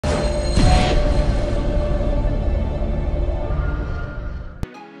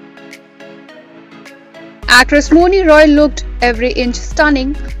Actress Mouni Roy looked every inch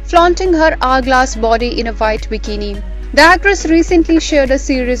stunning, flaunting her hourglass body in a white bikini. The actress recently shared a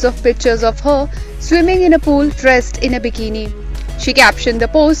series of pictures of her swimming in a pool dressed in a bikini. She captioned the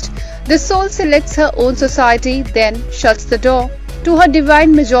post, "The soul selects her own society, then shuts the door to her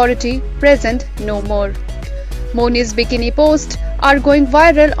divine majority, present no more." Mouni's bikini posts are going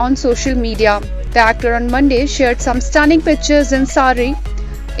viral on social media. The actor on Monday shared some stunning pictures in sari.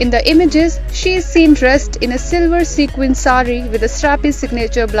 In the images, she is seen dressed in a silver sequin sari with a strappy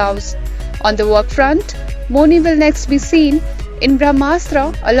signature blouse. On the work front, Mouni will next be seen in Brahmastra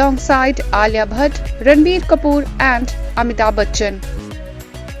alongside Alia Bhatt, Ranbir Kapoor and Amitabh Bachchan.